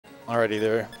Alrighty,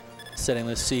 they're setting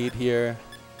the seed here.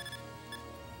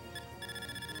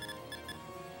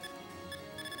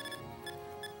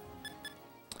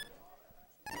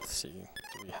 Let's see.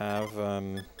 Do we have...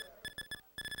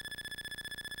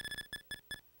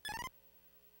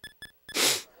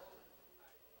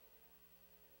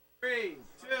 3,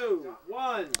 2,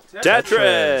 1.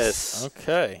 Tetris.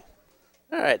 Okay.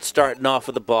 All right, starting off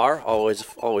with the bar,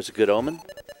 always a good omen.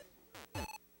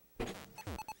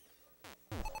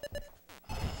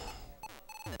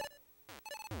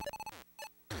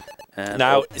 And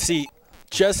now, see,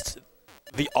 just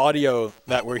the audio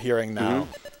that we're hearing now,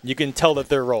 you can tell that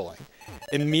they're rolling.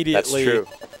 Immediately, that's true.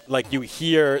 Like you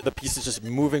hear the pieces just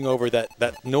moving over, that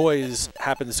noise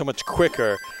happens so much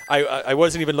quicker. I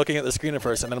wasn't even looking at the screen at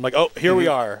first, and then I'm like, oh, here we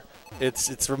are.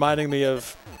 It's reminding me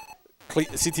of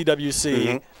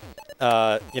CTWC,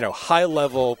 you know,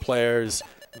 high-level players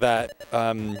that,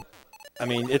 I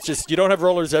mean, it's just, you don't have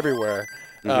rollers everywhere,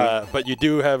 but you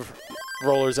do have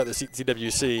rollers at the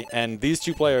CTWC, and these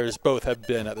two players both have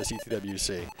been at the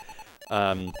CTWC.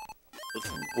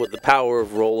 With the power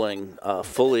of rolling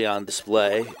fully on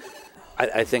display,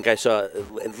 I think I saw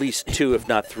at least 2, if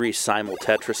not 3, simul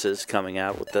Tetrises coming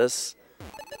out with this.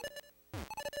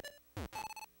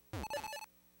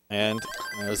 And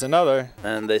there's another.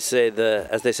 And they say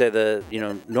as they say, you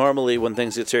know, normally when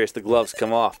things get serious, the gloves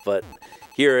come off, but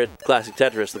here at Classic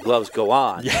Tetris, the gloves go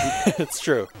on. Yeah, it's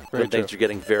true. Very when things are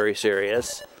getting very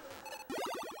serious.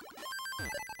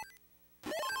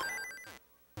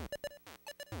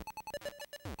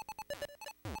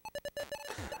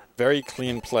 Very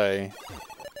clean play.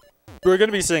 We're going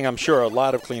to be seeing, I'm sure, a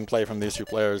lot of clean play from these two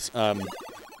players.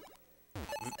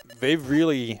 They've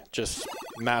really just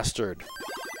mastered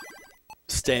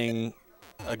staying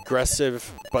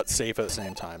aggressive but safe at the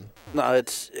same time. No,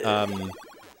 it's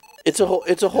a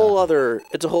whole other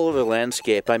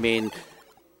landscape. I mean,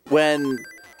 when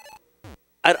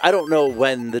I don't know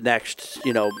when the next,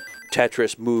 you know,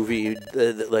 Tetris movie,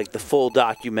 like the full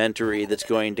documentary that's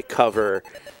going to cover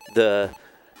the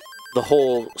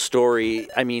whole story.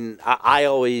 I mean, I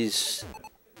always,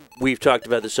 we've talked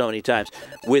about this so many times,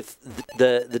 with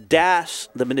the DAS,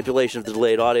 the manipulation of the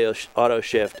delayed auto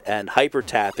shift, and hyper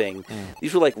tapping.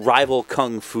 These were like rival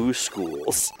kung fu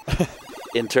schools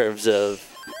in terms of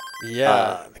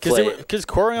because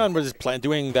Corian was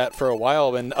doing that for a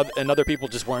while, and other people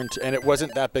just weren't, and it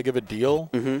wasn't that big of a deal.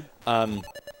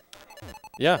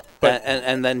 Yeah, but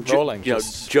and then rolling, you know,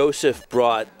 Joseph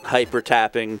brought hyper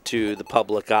tapping to the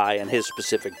public eye and his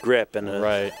specific grip in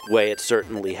a way it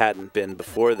certainly hadn't been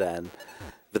before then.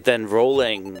 But then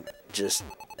rolling, just,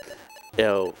 you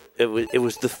know, it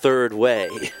was the third way.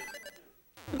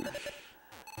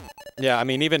 Yeah, I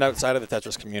mean, even outside of the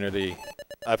Tetris community,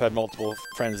 I've had multiple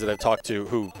friends that I've talked to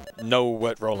who know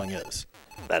what rolling is.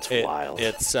 That's wild.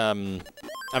 It's I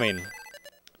mean,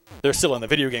 they're still in the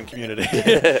video game community.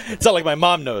 It's not like my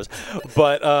mom knows.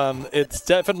 But it's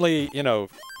definitely, you know,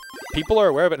 people are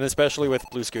aware of it, and especially with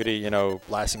Blue Scooty, you know,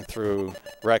 blasting through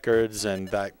records and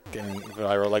that getting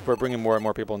viral. Like, we're bringing more and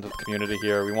more people into the community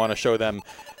here. We want to show them,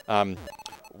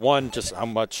 one, just how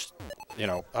much, you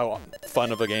know, how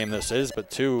fun of a game this is,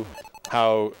 but two,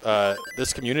 how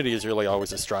this community is really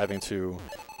always striving to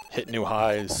hit new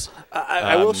highs.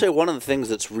 I will say one of the things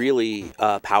that's really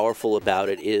powerful about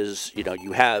it is, you know,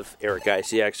 you have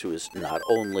EricICX, who is not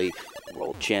only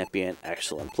world champion,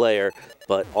 excellent player,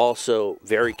 but also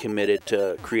very committed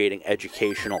to creating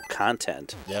educational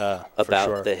content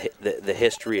about the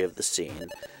history of the scene.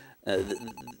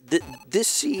 This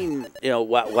scene, you know,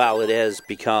 while it has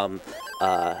become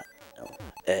a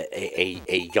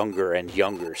younger and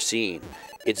younger scene,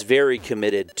 it's very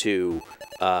committed to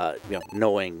you know,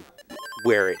 knowing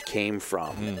where it came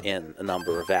from in a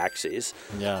number of axes.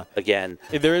 Yeah. Again,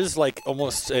 there is like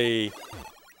almost like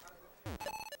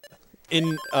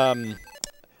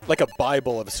a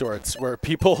Bible of sorts where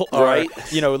people are,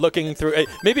 you know, looking through.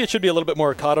 Maybe it should be a little bit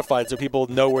more codified so people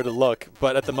know where to look.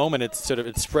 But at the moment, it's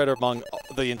spread among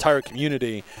the entire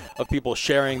community of people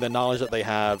sharing the knowledge that they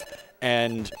have,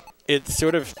 and it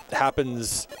sort of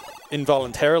happens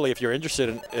involuntarily if you're interested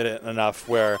in it enough,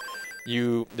 where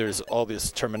there's all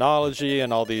this terminology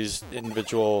and all these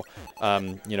individual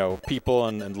you know, people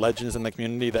and legends in the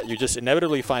community that you just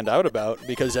inevitably find out about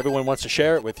because everyone wants to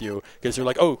share it with you because they're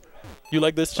like, oh, you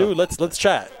like this too? Let's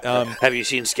chat. Have you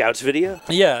seen Scout's video?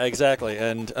 Yeah, exactly.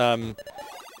 And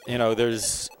you know,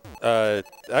 there's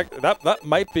that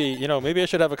might be, you know, maybe I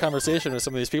should have a conversation with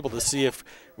some of these people to see if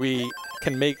we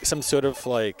can make some sort of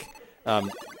like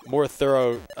more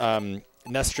thorough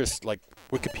Nestris like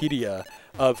Wikipedia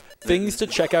of things to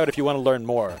check out if you want to learn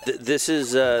more. This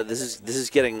is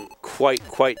getting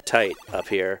quite tight up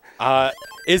here.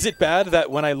 Is it bad that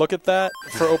when I look at that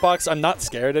for Opaux, I'm not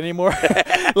scared anymore?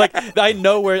 Like, I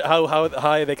know how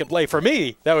high they can play. For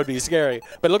me, that would be scary.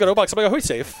 But look at Opaux, I'm like, oh, he's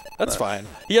safe. That's fine.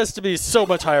 He has to be so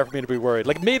much higher for me to be worried.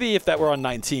 Like, maybe if that were on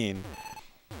 19.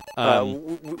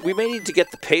 We may need to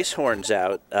get the pace horns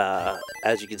out.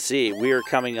 As you can see, we are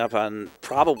coming up on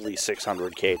probably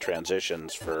 600K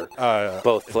transitions for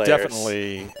both players.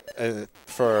 Definitely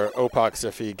for Opaux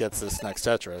if he gets this next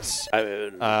Tetris.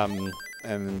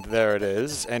 And there it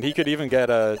is. And he could even get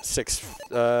a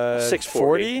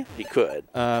 640. He could,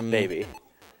 maybe.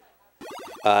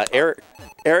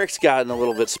 Eric's gotten a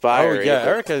little bit spiry. Oh, yeah,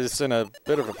 Eric is in a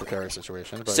bit of a precarious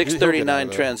situation.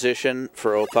 639 transition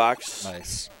for Opaux.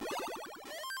 Nice.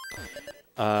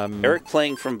 Eric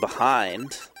playing from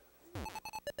behind.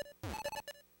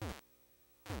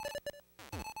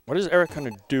 What is Eric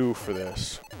going to do for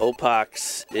this?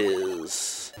 Opaux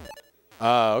is...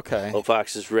 okay.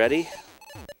 Opaux is ready.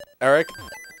 Eric,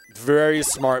 very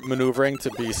smart maneuvering to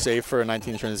be safe for a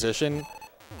 19 transition.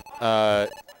 Yeah.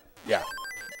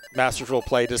 Masterful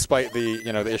play despite the,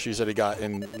 the issues that he got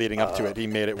in leading up to it. He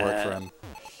made it work for him.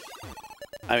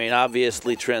 I mean,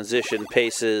 obviously transition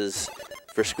paces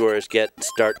for scores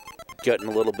start getting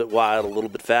a little bit wild, a little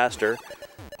bit faster.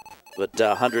 But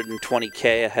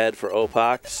 120K ahead for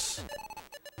Opaux.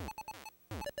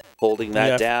 Holding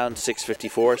that down,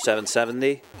 654,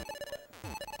 770.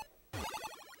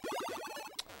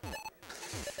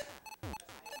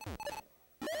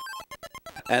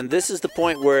 And this is the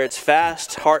point where it's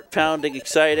fast, heart-pounding,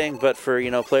 exciting, but for,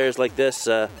 players like this,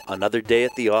 another day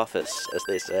at the office, as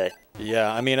they say.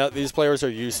 Yeah, I mean, these players are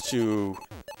used to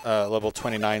level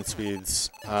 29 speeds,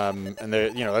 and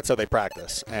they're, that's how they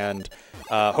practice. And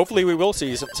hopefully we will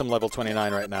see some level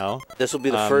 29 right now. This will be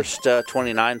the first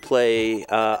 29 play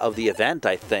of the event,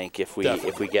 I think, if we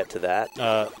get to that.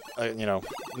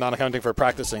 Not accounting for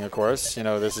practicing, of course.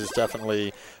 This is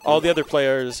definitely all the other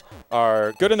players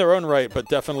are good in their own right, but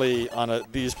definitely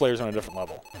these players are on a different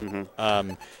level.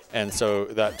 Mm-hmm. And so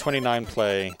that 29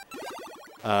 play,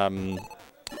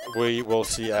 we will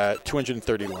see at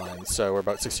 230 lines. So we're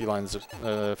about 60 lines,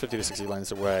 50 to 60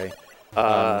 lines away.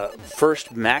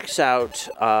 First max out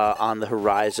on the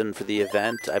horizon for the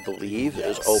event, I believe,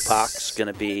 is Opaux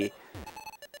going to be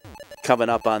coming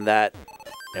up on that.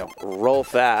 Roll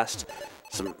fast.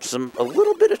 A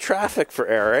little bit of traffic for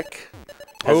Eric.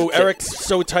 Oh, Eric's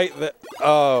so tight that.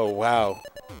 Oh, wow.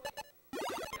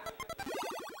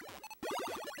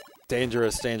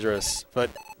 Dangerous.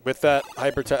 But with that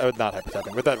not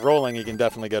hyper-tapping, with that rolling, he can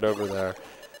definitely get over there.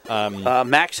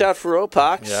 Max out for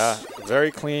Opaux. Yeah, very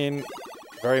clean,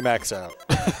 very max out.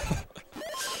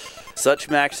 Such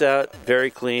max out,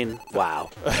 very clean. Wow.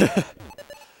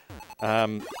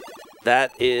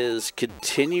 That is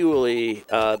continually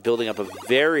building up a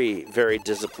very, very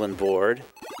disciplined board.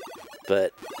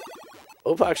 But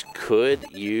Opaux could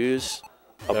use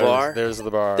a bar. There's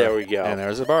the bar. There we go. And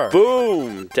there's a bar.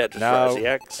 Boom! Tetris now, for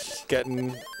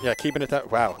EricICX. Keeping it that.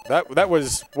 Wow. That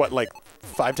was, what, like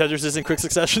 5 Tetrises in quick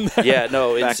succession there? Yeah,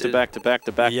 no. Back to back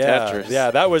Tetris.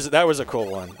 Yeah, that was a cool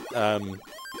one.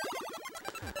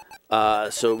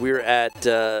 So we're at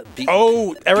Eric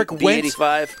went.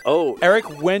 B85.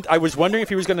 Eric went. I was wondering if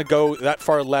he was going to go that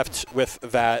far left with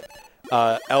that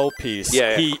L piece.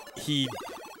 Yeah.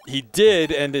 He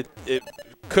did, and it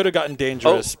could have gotten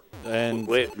dangerous. And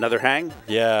wait, another hang?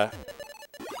 Yeah.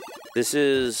 This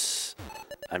is.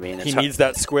 I mean, he needs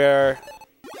that square.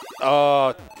 Oh,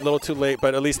 a little too late,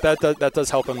 but at least that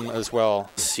does help him as well.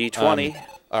 C20.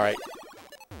 All right.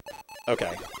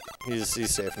 Okay, he's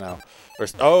safe now.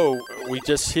 We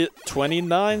just hit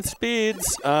 29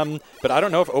 speeds. But I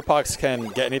don't know if Opaux can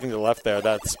get anything to the left there.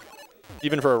 That's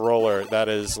even for a roller. That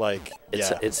is like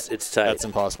it's tight. That's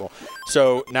impossible.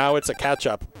 So now it's a catch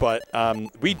up. But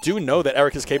we do know that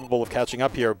Eric is capable of catching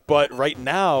up here. But right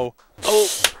now,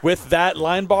 with that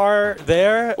line bar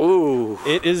there,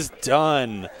 it is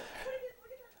done.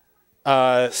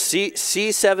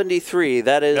 C73.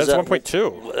 That's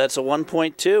 1.2. That's a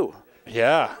 1.2.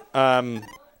 Yeah.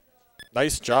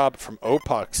 Nice job from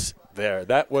Opaux there.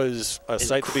 That was a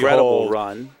sight to behold.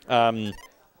 Incredible run.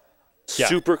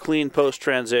 Super clean post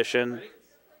transition.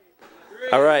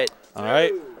 All right.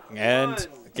 And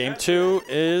game 2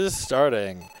 is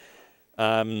starting.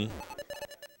 All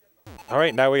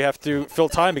right, now we have to fill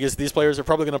time because these players are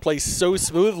probably going to play so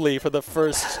smoothly for the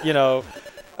first,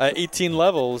 18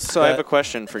 levels. So I have a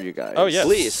question for you guys. Oh, yes.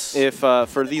 Please. If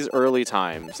for these early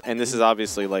times, and this is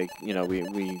obviously like, you know,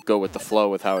 we go with the flow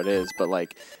with how it is, but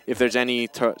like if there's any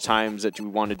times that you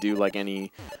want to do like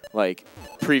any like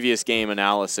previous game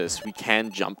analysis, we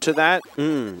can jump to that.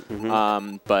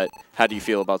 But how do you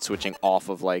feel about switching off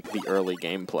of like the early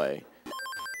gameplay?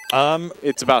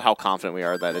 It's about how confident we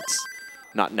are that it's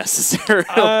not necessary.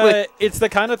 It's the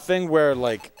kind of thing where,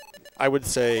 like, I would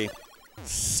say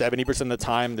 70% of the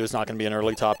time there's not going to be an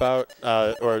early top out,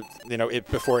 or you know,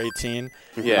 before 18.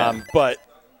 Yeah. But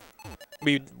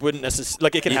we wouldn't necessarily,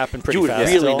 like, it can happen pretty you would fast.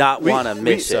 really still. not want to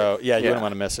miss it. So yeah, you wouldn't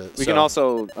want to miss it. We can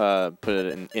also put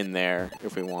it in there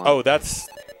if we want. Oh, that's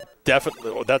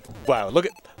definitely wow. Look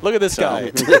at this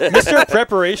guy, Mr.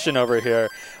 Preparation over here.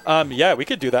 Yeah, we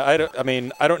could do that. I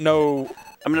don't know.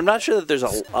 I mean, I'm not sure that there's a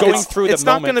going through the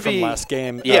moment from be, last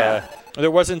game. Yeah.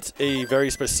 There wasn't a very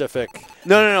specific.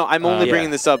 No. I'm only bringing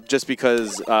this up just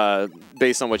because,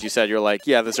 based on what you said, you're like,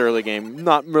 yeah, this early game,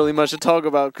 not really much to talk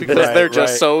about because they're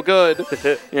just so good,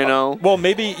 you know. Well,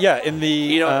 maybe in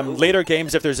the later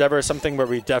games, if there's ever something where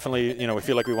we definitely, we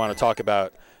feel like we want to talk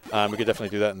about, we could definitely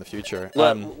do that in the future.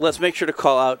 Let's make sure to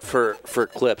call out for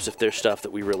clips if there's stuff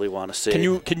that we really want to see.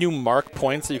 Can you mark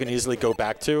points that you can easily go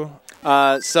back to?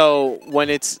 So when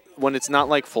it's not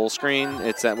like full screen, when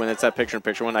it's that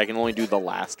picture-in-picture one, I can only do the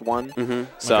last one.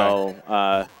 So,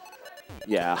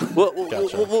 yeah.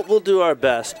 We'll do our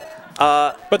best.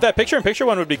 But that picture-in-picture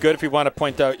one would be good if you want to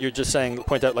point out. You're just saying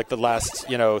point out like the last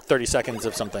 30 seconds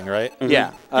of something, right?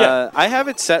 Yeah. I have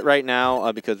it set right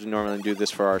now because we normally do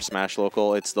this for our Smash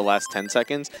Local. It's the last 10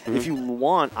 seconds. If you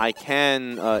want, I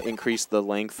can increase the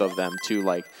length of them to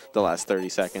like the last 30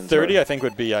 seconds. 30, I think,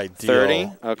 would be ideal.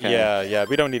 30? Okay. Yeah.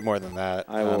 We don't need more than that.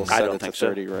 I will set it to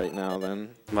 30 right now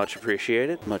then. Much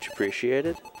appreciated. Much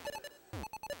appreciated.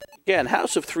 Again,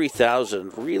 House of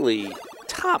 3000 really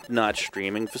top-notch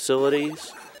streaming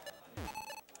facilities.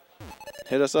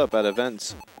 Hit us up at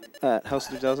events at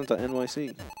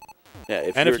house3000.nyc.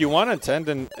 Yeah, if you want to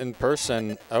attend in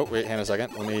person, oh wait, hang on a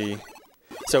second.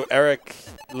 So Eric,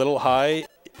 little high.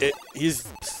 He's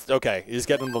okay. He's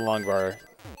getting the long bar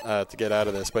to get out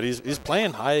of this, but he's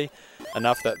playing high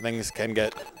enough that things can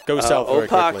go south very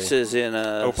quickly. Opaux is in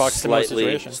a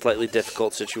slightly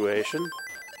difficult situation.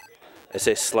 I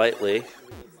say slightly.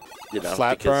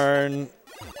 Flat burn.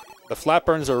 The flat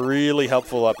burns are really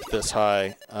helpful up this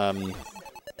high.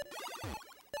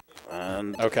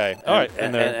 Okay. All right.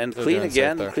 And clean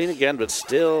again, but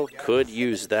still could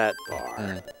use that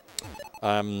bar.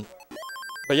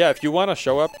 But yeah, if you want to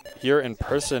show up here in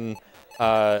person,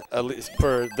 at least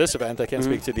for this event, I can't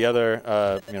speak to the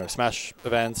other, Smash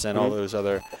events and all those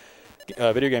other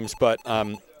video games, but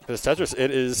for this Tetris,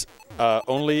 it is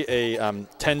only a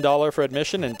 $10 for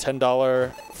admission and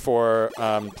 $10 for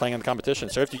playing in the competition.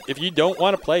 So if you don't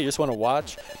want to play, you just want to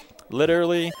watch,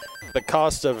 literally the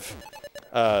cost of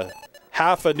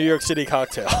half a New York City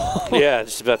cocktail. Yeah,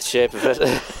 just about the shape of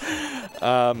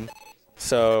it.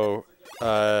 So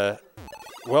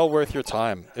well worth your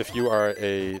time if you are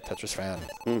a Tetris fan.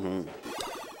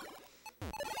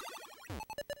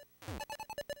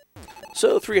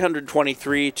 So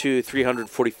 323 to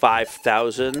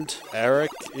 345,000. Eric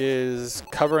is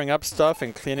covering up stuff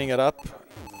and cleaning it up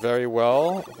very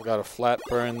well. We got a flat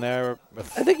burn there.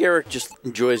 I think Eric just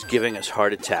enjoys giving us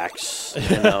heart attacks.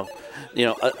 At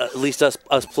least us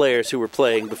players who were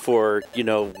playing before.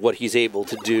 What he's able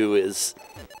to do is,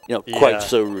 quite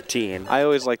so routine. I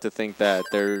always like to think that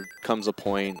there comes a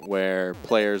point where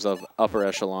players of upper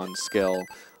echelon skill,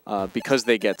 because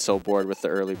they get so bored with the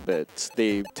early bits,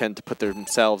 they tend to put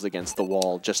themselves against the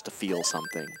wall just to feel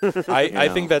something. I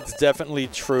think that's definitely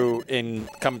true in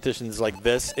competitions like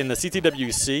this. In the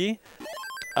CTWC,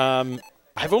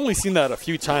 I've only seen that a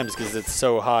few times because it's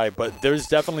so high, but there's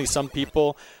definitely some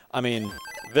people. I mean,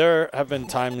 there have been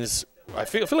times, I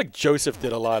feel like Joseph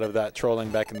did a lot of that trolling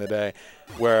back in the day,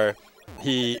 where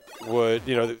he would,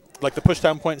 like the push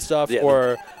down point stuff,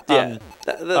 or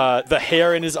the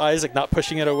hair in his eyes, like not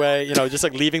pushing it away, just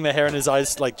like leaving the hair in his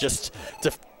eyes, like just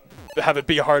to have it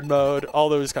be hard mode, all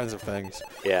those kinds of things.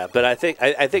 Yeah, but I think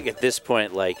at this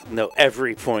point,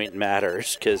 every point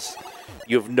matters because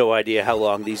you have no idea how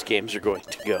long these games are going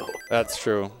to go. That's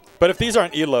true. But if these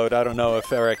aren't E-load, I don't know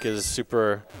if Eric is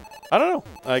super. I don't know.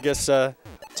 I guess. So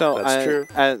that's true.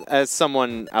 As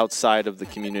someone outside of the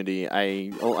community, I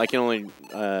can only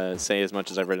say as much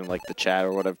as I've read in like the chat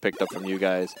or what I've picked up from you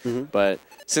guys. But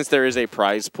since there is a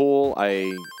prize pool,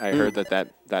 I heard that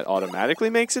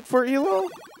automatically makes it for ELO.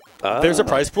 There's a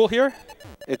prize pool here?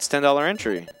 It's $10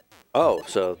 entry. Oh,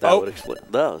 so that would explain.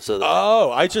 No, so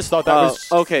I just thought that was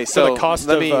okay. So for the cost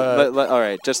let of. me. All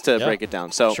right, just to yeah. break it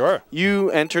down. So Sure. you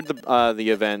entered the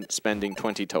event spending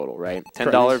 $20 total, right?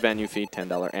 $10 venue fee,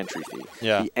 $10 entry fee.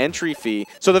 Yeah. The entry fee.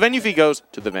 So the venue fee goes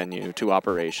to the venue, to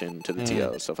operation, to the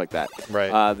TO, stuff like that.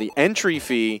 Right. The entry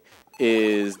fee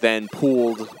is then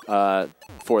pooled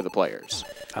for the players.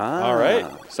 All right.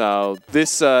 So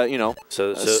this, you know,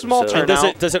 small turnout.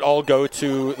 And does it all go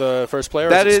to the first player?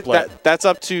 That or is is it split? that's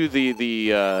up to the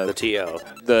TO.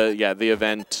 The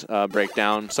event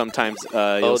breakdown. Sometimes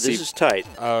you'll see. This is tight.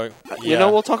 Yeah. You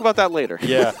know, we'll talk about that later.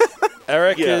 Yeah.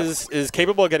 Eric is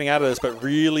capable of getting out of this, but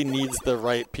really needs the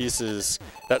right pieces.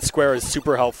 That square is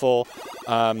super helpful.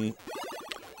 And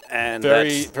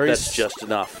that's just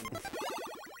enough.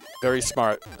 Very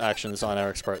smart actions on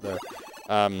Eric's part there.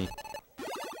 I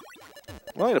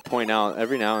like to point out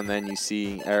every now and then you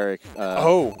see Eric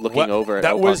looking over at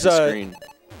Opaux's screen.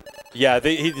 Yeah,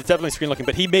 he's definitely screen looking,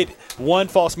 but he made one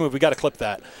false move. We got to clip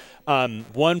that.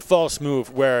 One false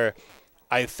move where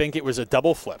I think it was a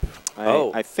double flip.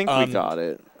 I think we got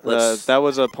it. That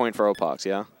was a point for Opaux,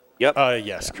 yeah? Yep.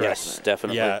 Yes, correct. Yes,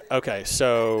 definitely. Yeah, okay.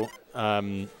 So,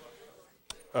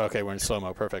 okay, we're in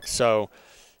slow-mo. Perfect. So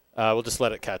we'll just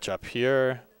let it catch up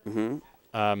here.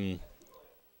 Mm-hmm.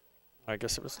 I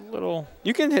guess it was a little...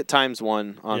 You can hit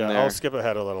 ×1 on there. Yeah, I'll skip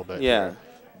ahead a little bit. Yeah.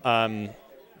 Here.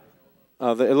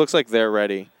 It looks like they're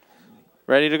ready.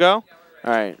 Ready to go?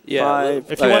 All right. Yeah.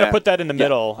 If you want to put that in the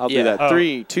middle. I'll do that.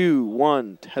 3, 2,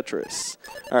 1, Tetris.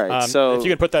 All right, so... If you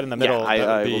can put that in the middle, I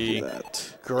that would will be do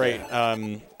that. great.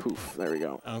 Poof, there we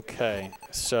go. Okay,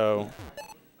 so...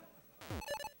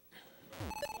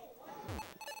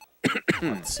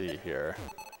 Let's see here.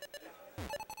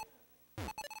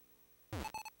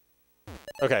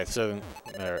 Okay, so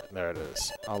there it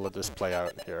is. I'll let this play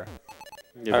out here.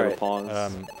 Give it a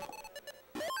pause.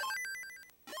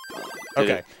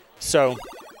 Okay, so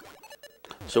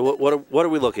what are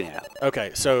we looking at?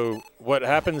 Okay, so what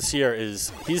happens here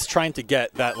is he's trying to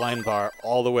get that line bar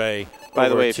all the way. By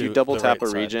the way, if you double tap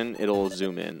right a region, it'll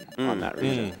zoom in on that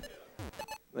region.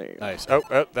 There you go. Nice.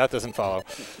 Oh, that doesn't follow.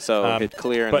 So hit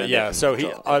clear. And but then yeah, so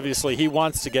he obviously he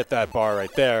wants to get that bar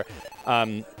right there.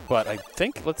 But I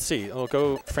think, let's see, we'll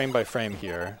go frame by frame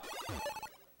here.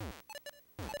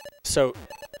 So,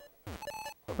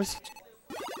 what was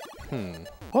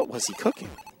What was he cooking?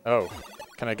 Oh,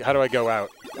 how do I go out?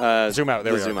 Zoom out.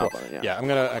 There we go. Zoom out cool. button, Yeah, I'm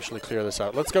gonna actually clear this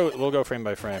out. We'll go frame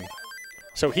by frame.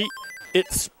 So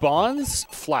it spawns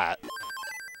flat,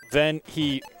 then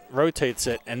he rotates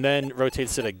it, and then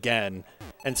rotates it again,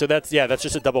 and so that's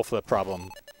just a double flip problem,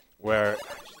 where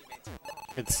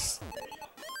it's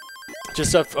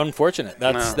just unfortunate.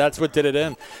 That's what did it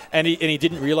in, and he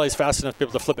didn't realize fast enough to be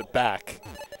able to flip it back.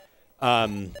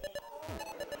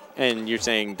 And you're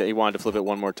saying that he wanted to flip it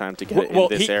one more time to get it in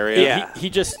this area? Yeah, he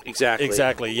just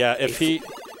exactly. Yeah, if he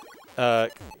can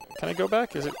I go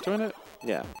back? Is it doing it?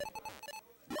 Yeah.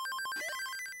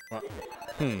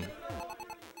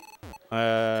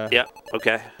 Yeah.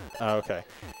 Okay. Okay.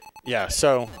 Yeah.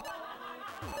 So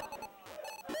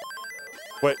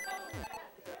what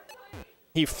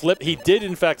he did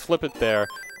in fact flip it there,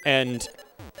 and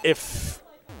if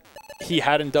he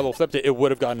hadn't double flipped it, it would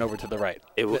have gotten over to the right.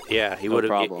 He would have. He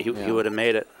would have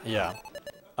made it. Yeah.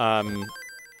 All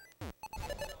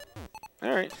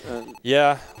right.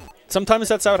 Yeah. Sometimes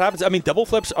that's how it happens. I mean, double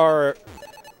flips are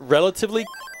relatively,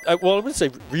 well, I wouldn't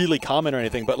say really common or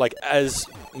anything, but like as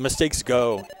mistakes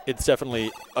go, it's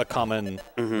definitely a common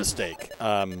mistake.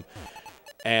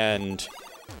 And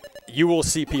you will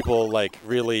see people like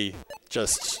really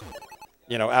just,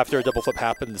 after a double flip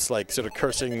happens, like sort of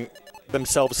cursing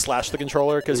themselves / the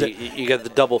controller because you get the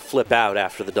double flip out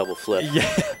after the double flip.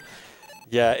 Yeah.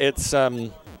 Yeah, it's I've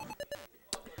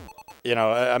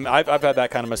had that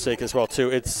kind of mistake as well too.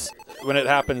 It's when it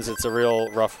happens, it's a real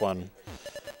rough one.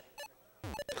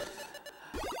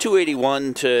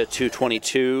 281 to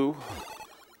 222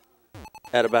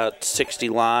 at about 60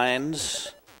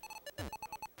 lines.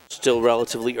 Still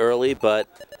relatively early, but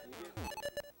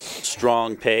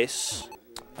strong pace.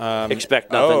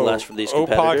 Expect nothing less from these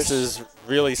competitors. Opaux is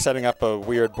really setting up a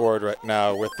weird board right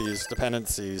now with these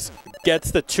dependencies.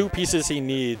 Gets the 2 pieces he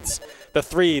needs, the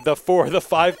 3, the 4, the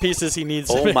 5 pieces he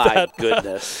needs. Oh my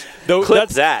goodness! Clip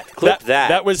that.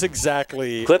 That was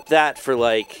exactly. Clip that for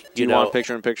like Do you want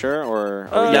picture in picture, or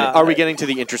are we getting to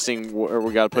the interesting? Or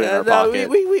we got to put it in our pocket?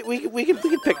 We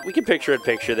can picture in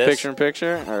picture this. Picture in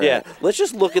picture. All right. Yeah. Let's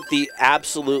just look at the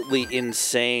absolutely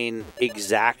insane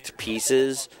exact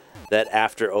pieces that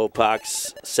after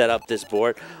Opaux set up this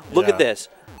board. Look at this.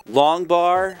 Long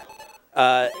bar,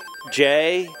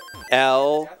 J,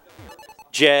 L,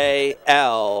 J,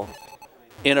 L,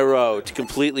 in a row to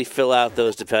completely fill out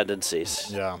those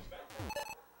dependencies. Yeah.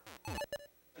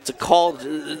 It's a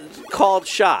called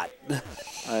shot.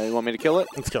 You want me to kill it?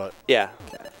 Let's kill it. Yeah.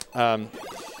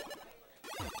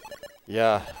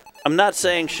 Yeah. I'm not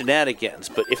saying shenanigans,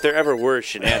 but if there ever were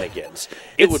shenanigans,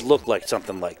 it would look like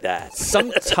something like that.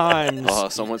 Sometimes. Oh,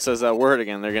 someone says that word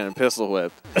again, they're getting pistol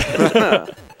whipped.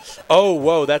 Oh,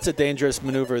 whoa, that's a dangerous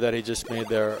maneuver that he just made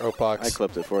there, Opaux. I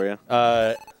clipped it for you.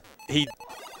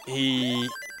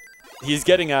 He's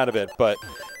getting out of it, but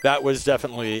that was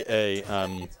definitely a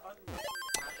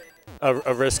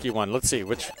risky one. Let's see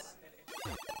which.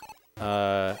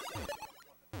 I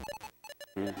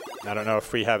don't know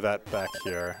if we have that back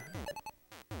here.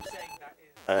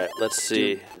 All right, let's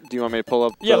see. Do you want me to pull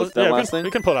up that last thing?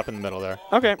 We can pull it up in the middle there.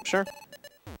 Okay, sure.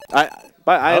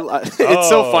 It's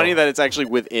so funny that it's actually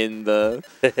within the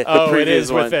Oh, it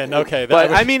is one. within. Okay.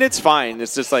 But, I mean, it's fine.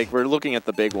 It's just like we're looking at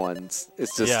the big ones.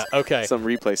 It's just some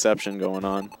replayception going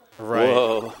on. Right.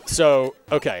 Whoa. So,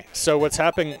 okay. So what's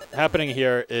happening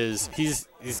here is he's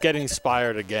getting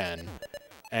inspired again.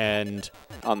 And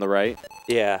on the right?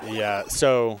 Yeah. Yeah.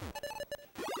 So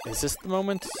is this the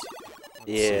moment?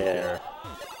 Yeah.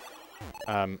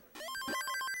 I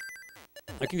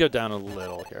can go down a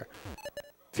little here.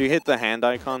 If you hit the hand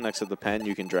icon next to the pen,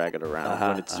 you can drag it around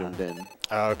when it's zoomed in.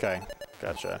 Oh, okay.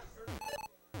 Gotcha.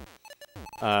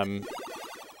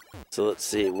 So let's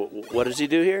see. What does he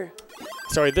do here?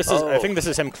 Sorry, this is. I think this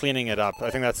is him cleaning it up. I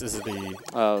think this is the.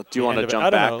 Do you want to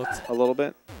jump back a little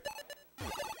bit?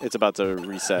 It's about to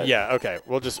reset. Yeah. Okay.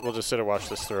 We'll just sort of watch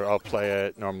this through. I'll play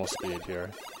at normal speed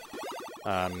here.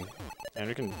 And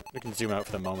we can zoom out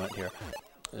for the moment here,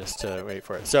 just to wait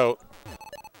for it. So.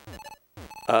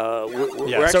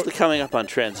 We're actually coming up on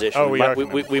transition. Oh, we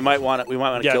might want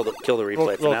to kill the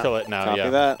replay for now. We'll kill it now. Copy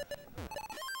that.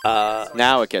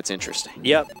 Now it gets interesting.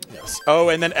 Yep. Yes. Oh,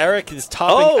 and then Eric is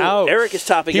topping out. Eric is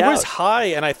topping out. He was high,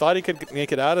 and I thought he could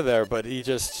make it out of there, but he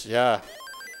just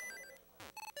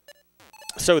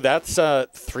So that's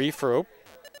 3 for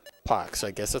Opaux.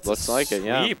 I guess it's looks a like sweep. it.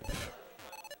 Yeah.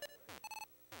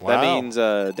 Wow. That means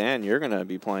Dan, you're gonna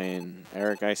be playing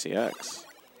EricICX.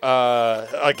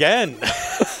 Again.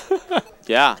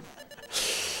 Yeah.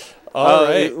 All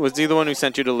right. Was he the one who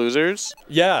sent you to losers?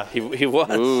 Yeah, he was.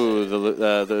 Ooh,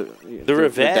 the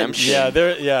revenge.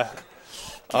 Redemption. Yeah.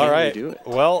 All right. Do it.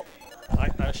 Well,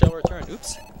 I shall return.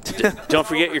 Oops. Don't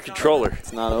forget your controller.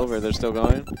 It's not over. They're still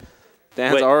going.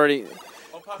 Dan's already.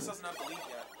 Opaux doesn't have the lead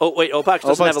yet. Oh wait, Opaux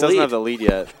doesn't have a lead. Doesn't have the lead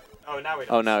yet. Oh, now he does.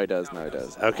 Oh, now he does. Now he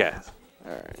does. Okay.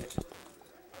 All right. Am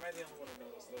I the only one who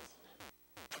noticed this?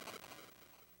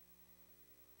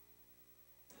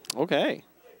 Okay.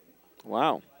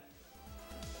 Wow.